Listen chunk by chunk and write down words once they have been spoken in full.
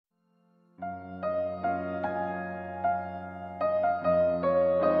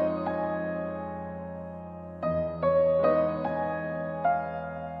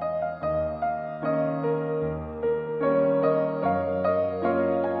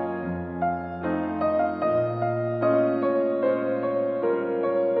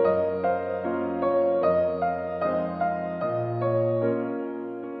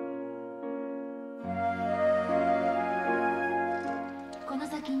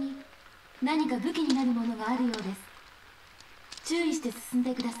に何か武器になるものがあるようです。注意して進ん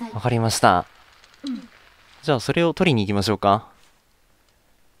でください。わかりました。じゃあそれを取りに行きましょうか。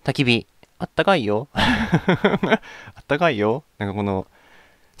焚き火あったかいよあったかいよ。なんかこの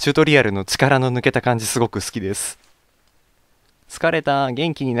チュートリアルの力の抜けた感じすごく好きです。疲れた、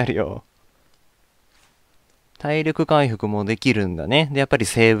元気になるよ。体力回復もできるんだね。でやっぱり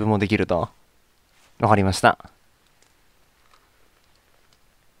セーブもできると。わかりました。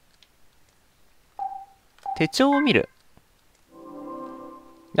手帳を見る。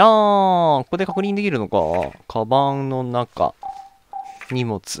ここで確認できるのか。カバンの中。荷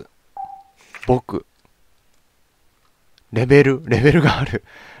物。僕。レベルがある。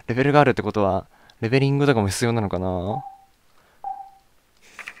レベルがあるってことは、レベリングとかも必要なのかな。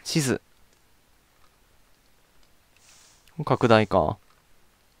地図。拡大か。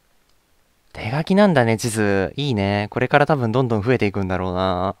手書きなんだね、地図。いいね。これから多分どんどん増えていくんだろう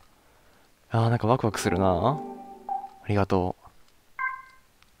な。なんかワクワクするな。ありがとう。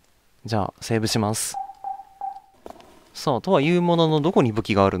じゃあ、セーブします。さあ、とはいうもののどこに武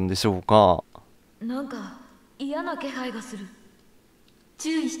器があるんでしょうか。なんか嫌な気配がする。注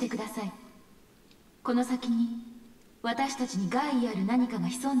意してください。この先に私たちに害ある何かが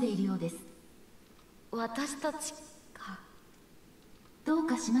潜んでいるようです。私たちか。どう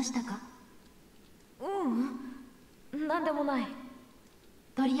かしましたか？なんでもない。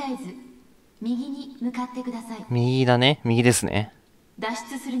とりあえず右に向かってください。右だね。右ですね。脱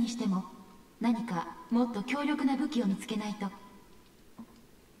出するにしても何かもっと強力な武器を見つけないと。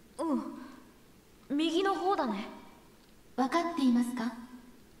右の方だね。分かっていますか？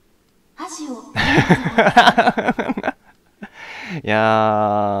箸をいや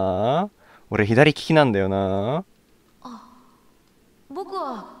ー、俺左利きなんだよな。僕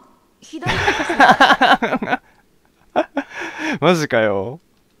は左だ。マジかよ。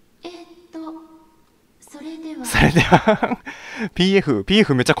それでは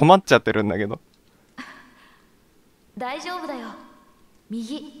PF めっちゃ困っちゃってるんだけど。大丈夫だよ。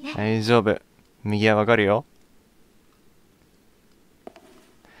右ね。大丈夫。右はわかるよ。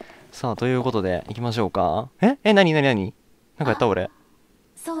さあ、ということで、行きましょうか。なになんかやった俺。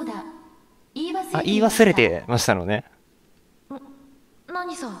そうだ。言い忘れてましたのね。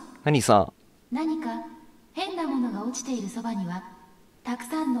何さ。何か変なものが落ちているそばにはたく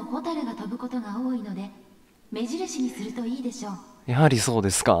さんのホタルが飛ぶことが多いので目印にするといいでしょう。やはりそう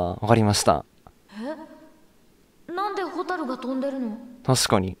ですか。わかりました。なんでホタルが飛んでるの？確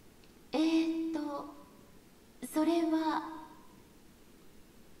かに。それは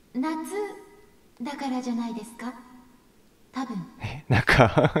夏だからじゃないですか？多分。なん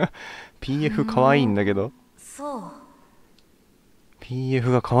かPF 可愛いんだけど。そう。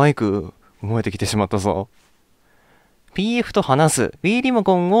PF が可愛く思えてきてしまったぞ。PF と話す Wii リモ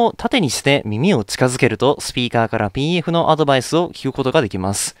コンを縦にして耳を近づけるとスピーカーから PF のアドバイスを聞くことができ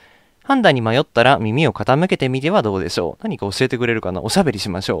ます。判断に迷ったら耳を傾けてみてはどうでしょう。何か教えてくれるかな。おしゃべりし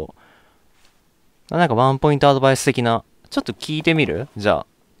ましょう。なんかワンポイントアドバイス的な。ちょっと聞いてみる？じゃあ。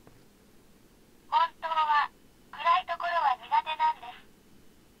本当は暗いところは苦手なんです。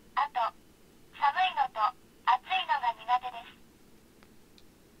あと寒いのと暑いのが苦手です。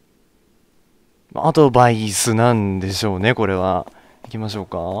アドバイスなんでしょうね、これは。行きましょう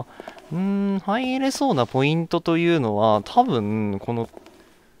か。入れそうなポイントというのは、多分、この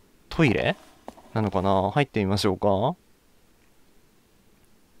トイレなのかな。入ってみましょうか。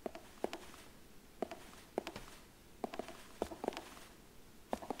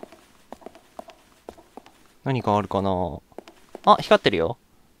何かあるかな。光ってるよ。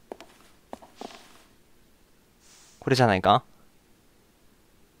これじゃないか。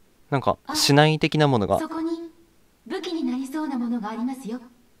なんか市内的なものが。そこに武器になりそうなものがありますよ。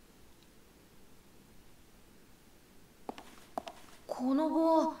この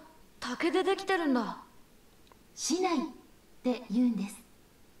棒竹でできてるんだ。市内って言うんです。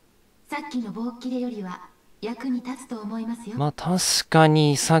さっきの棒切れよりは役に立つと思いますよ。まあ確か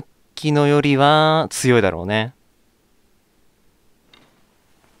にさっきのよりは強いだろうね。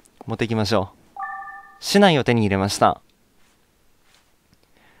持っていきましょう。市内を手に入れました。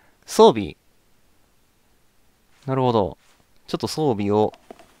装備。なるほど。ちょっと装備を、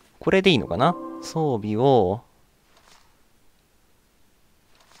これでいいのかな？装備を、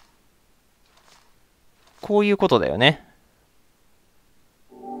こういうことだよね。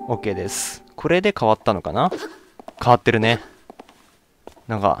OK です。これで変わったのかな？変わってるね。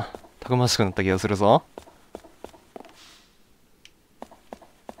なんか、たくましくなった気がするぞ。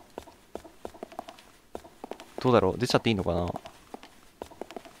どうだろう？出ちゃっていいのかな？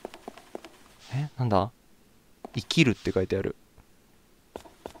なんだ？生きるって書いてある。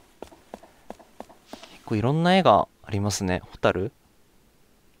構いろんな絵がありますね。ホタル。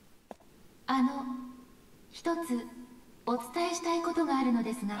一つお伝えしたいことがあるの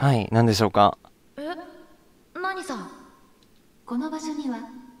ですが、はい、何でしょうか。何さ。この場所には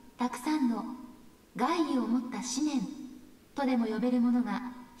たくさんの害意を持った思念とでも呼べるものが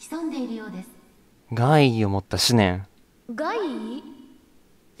潜んでいるようです。害意を持った思念。害意？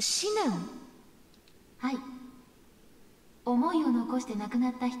思念？はい。思いを残して亡く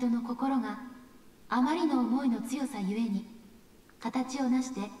なった人の心があまりの思いの強さゆえに形を成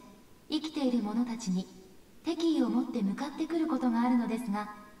して生きている者たちに敵意を持って向かってくることがあるのです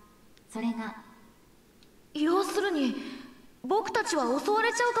が、それが要するに僕たちは襲わ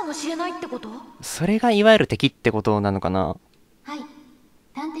れちゃうかもしれないってこと？それがいわゆる敵ってことなのかな。はい、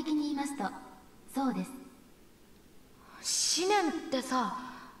端的に言いますとそうです。思念ってさ、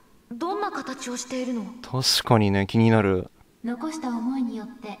どんな形をしているの？確かにね、気になる。残した思いによっ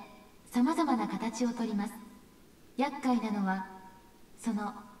てさまざまな形をとります。厄介なのはそ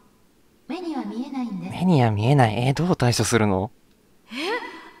の目には見えないんです。目には見えない。どう対処するの？じ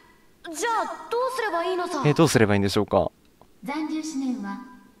ゃあどうすればいいのさ。どうすればいいんでしょうか。残留思念は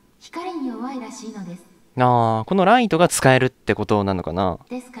光に弱いらしいのです。このライトが使えるってことなのかな。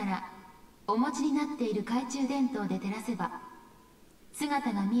ですからお持ちになっている懐中電灯で照らせば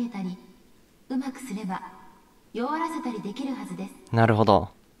姿が見えたり、うまくすれば弱らせたりできるはずです。なるほど。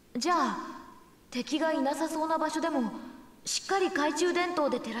じゃあ敵がいなさそうな場所でもしっかり懐中電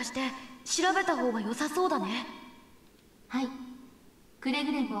灯で照らして調べた方が良さそうだね。はい、くれ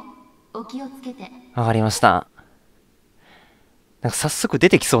ぐれもお気をつけて。わかりました。なんか早速出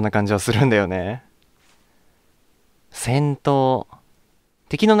てきそうな感じはするんだよね。戦闘。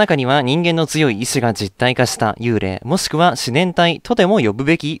敵の中には人間の強い意志が実体化した幽霊、もしくは思念体とでも呼ぶ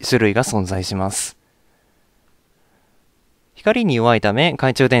べき種類が存在します。光に弱いため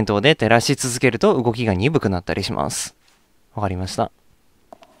懐中電灯で照らし続けると動きが鈍くなったりします。わかりました。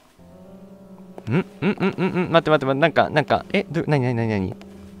待って、なんか、なんか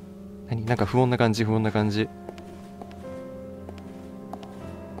不穏な感じ。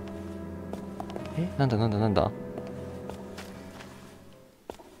なんだ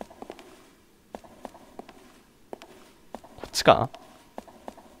こっちか。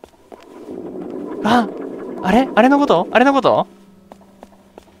あれのこと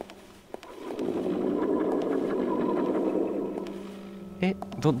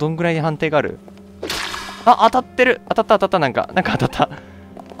どんぐらいで判定がある？当たってる。当たった。なんか当たった。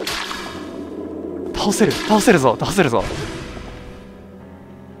倒せるぞ。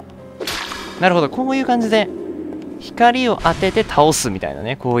なるほど、こういう感じで光を当てて倒すみたいな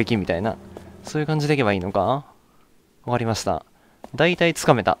ね、攻撃みたいな、そういう感じでいけばいいのか。わかりました。だいたいつ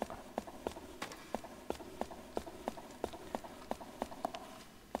かめた。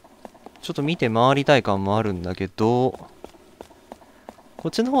ちょっと見て回りたい感もあるんだけど、こ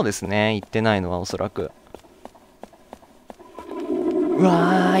っちの方ですね、行ってないのはおそらく。う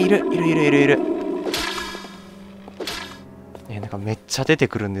わー、いる。なんかめっちゃ出て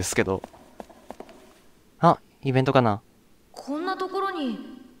くるんですけど。イベントかな。こんなところに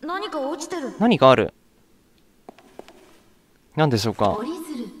何か落ちてる。何かある。何でしょうか。折り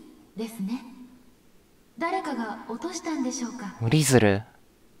鶴ですね。誰かが落としたんでしょうか。折り鶴、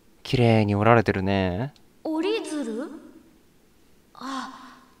綺麗に折られてるね。折り鶴？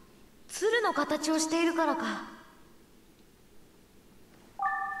鶴の形をしているからか。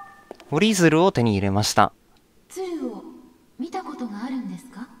折り鶴を手に入れました。鶴を見たことがあるんです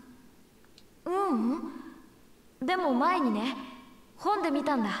か？でも前にね、本で見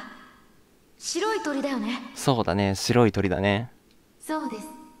たんだ。白い鳥だよね。そうだね、白い鳥だね。そうです。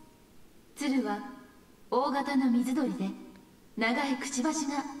鶴は大型の水鳥で長いくちばし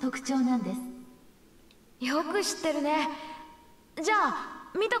が特徴なんです。よく知ってるね。じゃ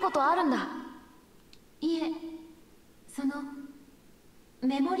あ見たことあるんだ。いえ、その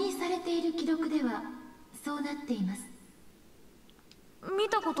メモリーされている記録ではそうなっています。見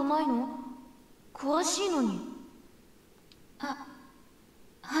たことないの？詳しいのに。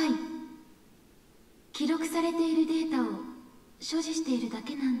はい。記録されているデータを所持しているだ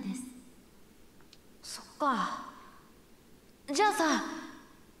けなんです。そっか。じゃあさ、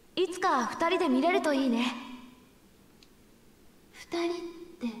いつか2人で見れるといいね。2人っ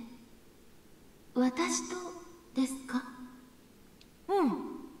て私とですか？はい。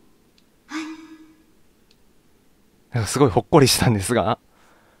なんかすごいほっこりしたんですが、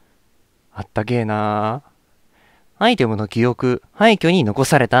あったけえな。アイテムの記憶。廃墟に残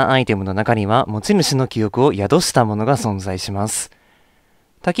されたアイテムの中には持ち主の記憶を宿したものが存在します。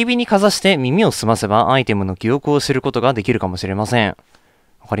焚き火にかざして耳を澄ませばアイテムの記憶を知ることができるかもしれません。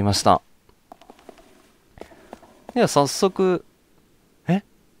わかりました。では早速、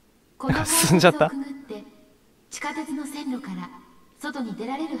このなんか進んじゃった改札をくぐって地下鉄の線路から外に出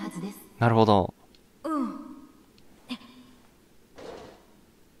られるはずです。なるほど。うん。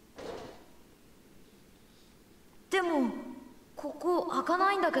でもここ開か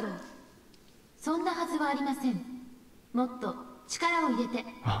ないんだけど。そんなはずはありません。もっと力を入れて。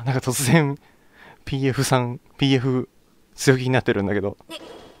あ、なんか突然 PF さん PF 強気になってるんだけど。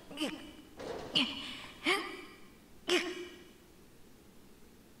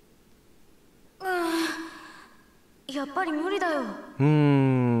やっぱり無理だよ。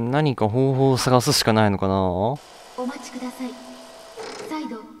何か方法を探すしかないのかな。お待ちください。再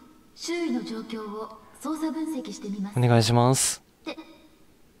度周囲の状況を操作分析してみます。お願いします。で、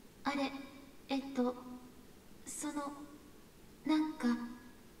あれ、そのなんか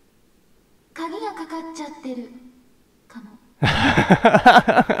鍵がかかっちゃってるかも。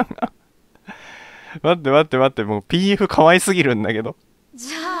待って待って待って、もう PF 可愛すぎるんだけど。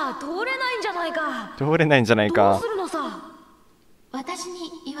じゃあ通れないんじゃないか。通れないんじゃないどうかす。るのさ。私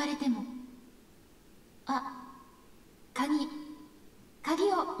に言われても。あ、鍵を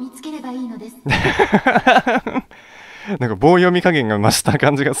見つければいいのです。なんか棒読み加減が増した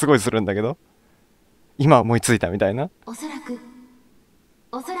感じがすごいするんだけど、今思いついたみたいな。おそらく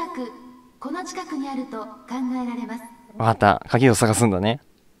この近くにあると考えられます。わかった、鍵を探すんだね。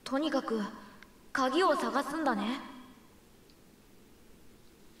とにかく鍵を探すんだね。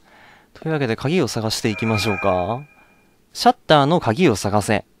というわけで鍵を探していきましょうか。シャッターの鍵を探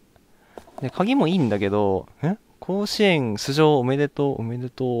せ。で、鍵もいいんだけど、甲子園出場おめでとう、おめで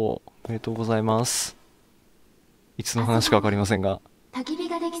とう、おめでとうございます。いつの話かわかりませんが。焚き火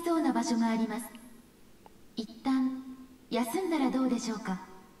ができそうな場所があります。一旦休んだらどうでしょうか。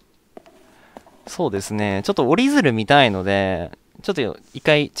そうですね。ちょっと折り鶴見たいので、ちょっと一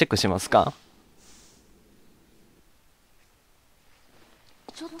回チェックしますか。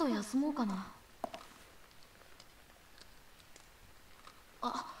ちょっと休もうかな。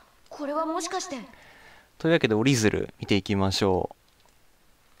あ、これはもしかして。というわけで折り鶴見ていきましょ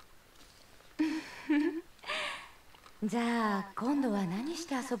じゃあ今度は何し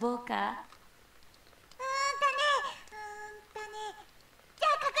て遊ぼうか。じゃあ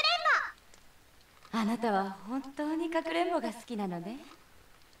かくれんぼ。あなたは本当にかくれんぼが好きなのね。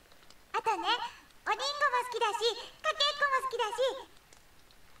あとね、おりんごも好きだし、かけっこも好きだし。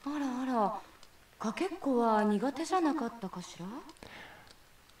あらあら、かけっこは苦手じゃなかったかしら。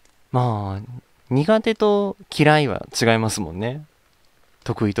まあ苦手と嫌いは違いますもんね。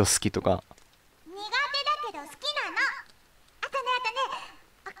得意と好きとか。苦手だけど好きなの。あとね、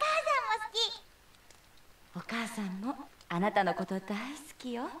お母さんも好き。お母さんもあなたのこと大好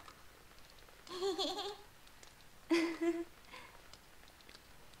きよ。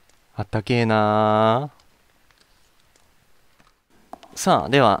あったけえなー。さあ、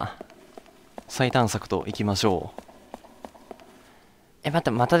では再探索といきましょう。待っ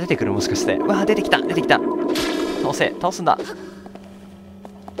て、また出てくる、もしかして。うわー、出てきた。倒すんだ。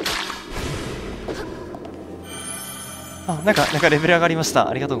なんかレベル上がりました。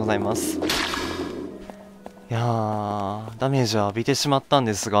ありがとうございます。いやー、ダメージは浴びてしまったん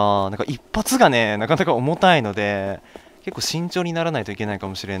ですが、なんか一発がね、なかなか重たいので、結構慎重にならないといけないか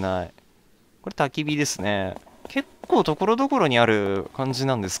もしれない。これ焚き火ですね。結構ところどころにある感じ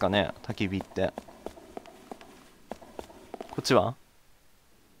なんですかね、焚き火って。こっちは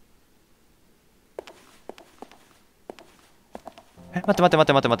待っ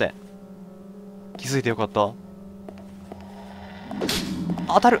て。気づいてよかった。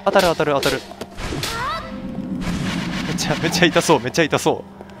当たる。めっちゃ痛そう。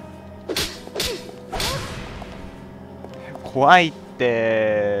怖いっ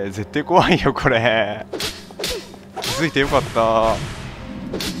て、絶対怖いよこれ。気づいてよかった。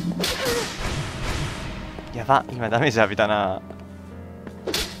やば、今ダメージ浴びたな。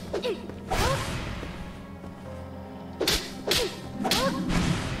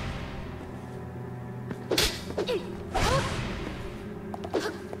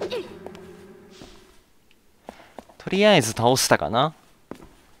とりあえず倒したかな。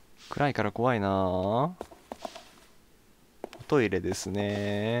暗いから怖いな。おトイレです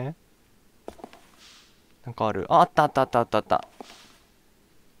ね。なんかある。あった。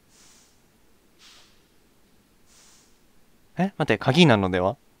待って、鍵なので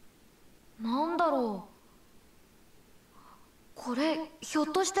は。なんだろう。これひょっ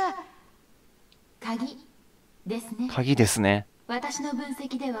として。鍵ですね。鍵ですね。私の分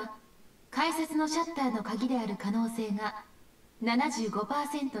析では改札のシャッターの鍵である可能性が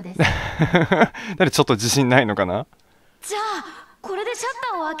 75% です。誰ちょっと自信ないのかな。じゃあこれでシャッ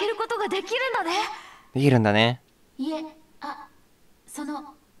ターを開けることができるんだね。できるんだね。いえ、そ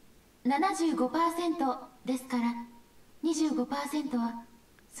の75% ですから、25% は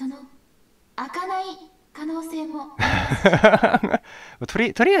その開かない可能性もと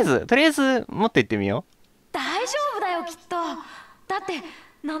りあえず持っていってみよ大丈夫だよきっと。だって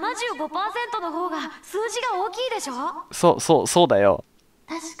 75% の方が数字が大きいでしょ。う。そうだよ。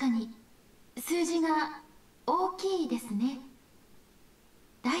確かに数字が大きいですね。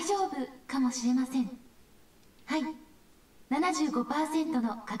大丈夫かもしれません。はい、75%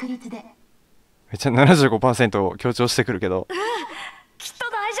 の確率で。めっちゃ 75% を強調してくるけど。きっと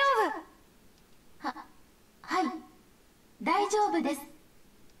大丈はい、大丈夫です。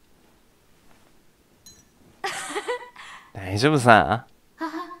大丈夫さ。はは。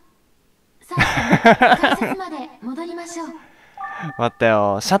さあ、解説まで戻りましょう。待った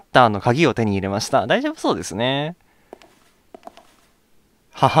よ。シャッターの鍵を手に入れました。大丈夫そうですね。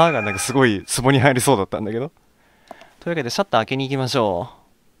母がなんかすごい壺に入りそうだったんだけど。というわけでシャッター開けに行きましょ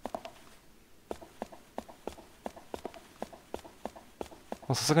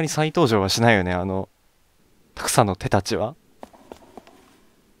う。さすがに再登場はしないよね、たくさんの手たちは。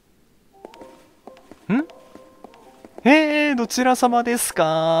どちら様です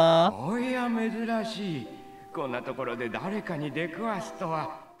か？おや珍しい。こんなところで誰かに出くわすと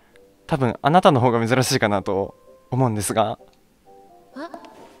は。多分あなたの方が珍しいかなと思うんですが。夫。うわっ、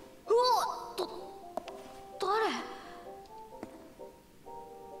誰？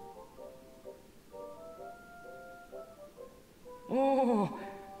おお、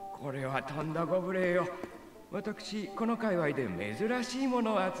これはとんだご無礼よ。私この界隈で珍しいも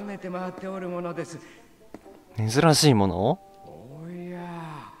のを集めて回っておるものです。珍しいもの？おや、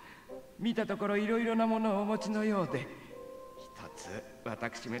見たところいろいろなものをお持ちのようで、一つ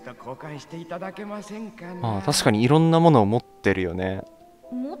私めと交換していただけませんかな。確かにいろんなものを持ってるよね。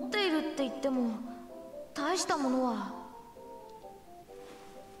持っているって言っても大したものは。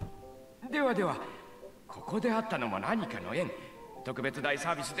ではここであったのも何かの縁。特別大サ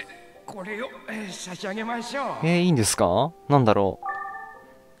ービスでこれを、差し上げましょう。いいんですか？なんだろう。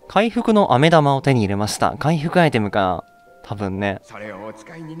回復の飴玉を手に入れました。回復アイテムか。多分ね。それをお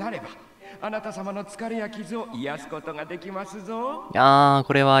使いになれば、あなた様の疲れや傷を癒すことができますぞ。いやー、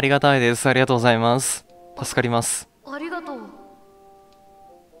これはありがたいです。ありがとうございます。助かります。ありがとう。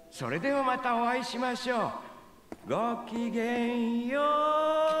それではまたお会いしましょう。ごきげんよう。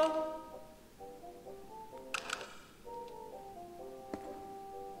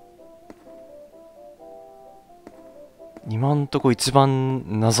今んとこ一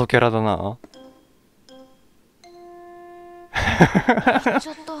番謎キャラだな。ち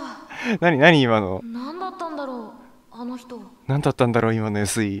ょっと何今の。何だったんだろう、あの人。何だったんだろう今の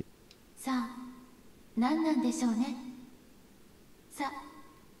SE。さあ、何なんでしょうね。さあ、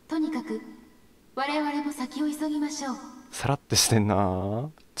とにかく我々も先を急ぎましょう。さらってしてん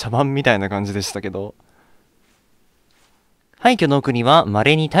な。茶番みたいな感じでしたけど。廃墟の奥には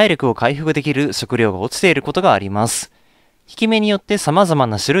稀に体力を回復できる食料が落ちていることがあります。効き目によって様々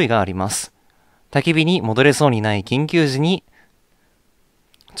な種類があります。焚き火に戻れそうにない緊急時に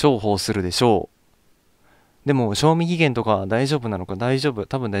重宝するでしょう。でも賞味期限とか大丈夫なのか。大丈夫、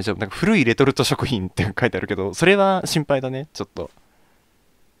多分大丈夫。なんか古いレトルト食品って書いてあるけど、それは心配だね。ちょっと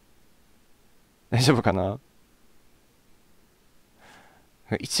大丈夫かな。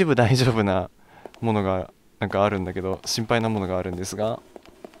一部大丈夫なものがなんかあるんだけど、心配なものがあるんですが、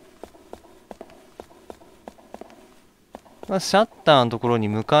シャッターのところに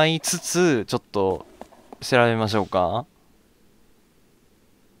向かいつつちょっと調べましょうか。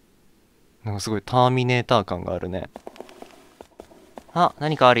なんかすごいターミネーター感があるね。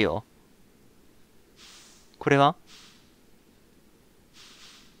何かあるよ。これは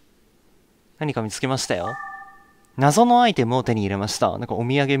何か見つけましたよ。謎のアイテムを手に入れました。なんかお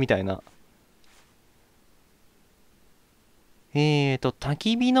土産みたいな。焚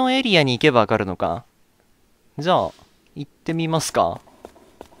き火のエリアに行けばわかるのか。じゃあ行ってみますか。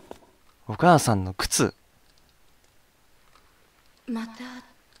お母さんの靴。また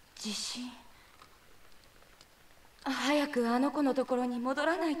地震。早くあの子のところに戻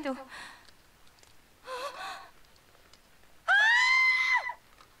らないと。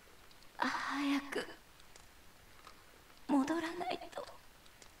早く戻らないと。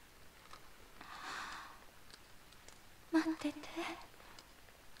待ってて、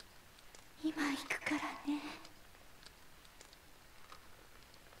今行くからね。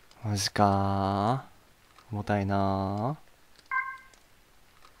マジかー。重たいなー。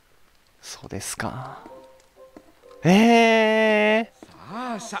そうですか。さ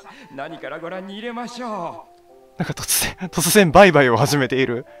あ何からご覧に入れましょなんか突然売買を始めてい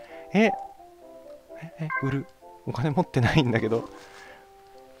る。売る。お金持ってないんだけど。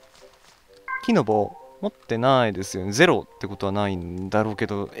木の棒持ってないですよね。ゼロってことはないんだろうけ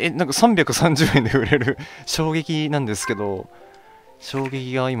ど、なんか330円で売れる衝撃なんですけど、衝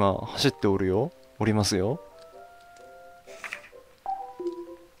撃が今走っておりますよ。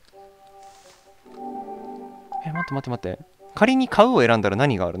待って。仮に買うを選んだら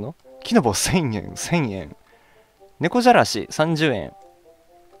何があるの？木の棒1000円、1000円。猫じゃらし30円。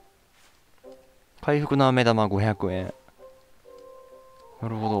回復の飴玉500円。な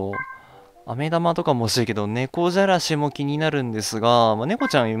るほど。飴玉とかも欲しいけど、猫じゃらしも気になるんですが、猫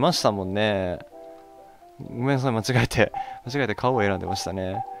ちゃんいましたもんね。ごめんなさい、間違えて顔を選んでました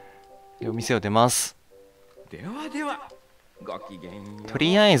ね。お店を出ます。では、ごきげんよう。と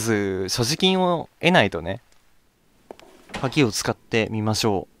りあえず、所持金を得ないとね。鍵を使ってみまし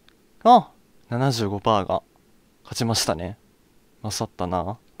ょう。あ、75% が勝ちましたね。勝った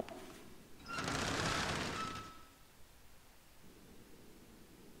な。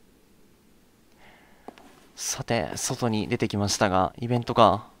さて、外に出てきましたが、イベント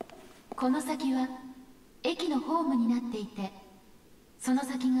か。この先は駅のホームになっていて、その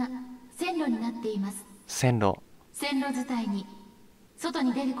先が線路になっています。線路伝いに外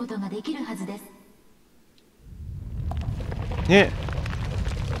に出ることができるはずです。何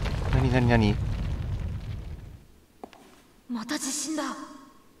また地震だ。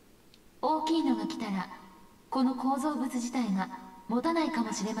大きいのが来たらこの構造物自体が持たないか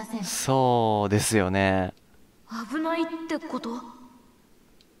もしれません。そうですよね。危ないってこと？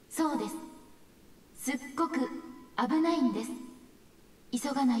そうです。すっごく危ないんです。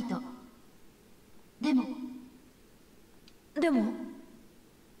急がないと。でも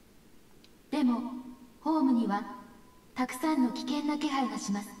ホームにはたくさんの危険な気配が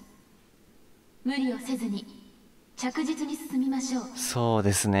します。無理をせずに着実に進みましょう。そう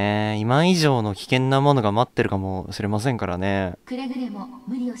ですね。今以上の危険なものが待ってるかもしれませんからね。くれぐれも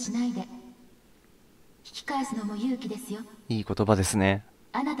無理をしないで。引き返すのも勇気ですよ。いい言葉ですね。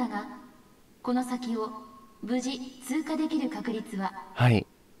あなたがこの先を無事通過できる確率は、はい。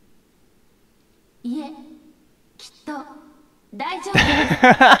いえ、きっと大丈夫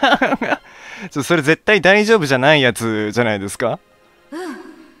です。それ絶対大丈夫じゃないやつじゃないですか。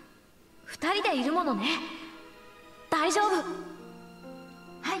2人でいるものね。大丈夫。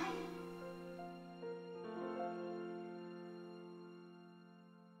はい。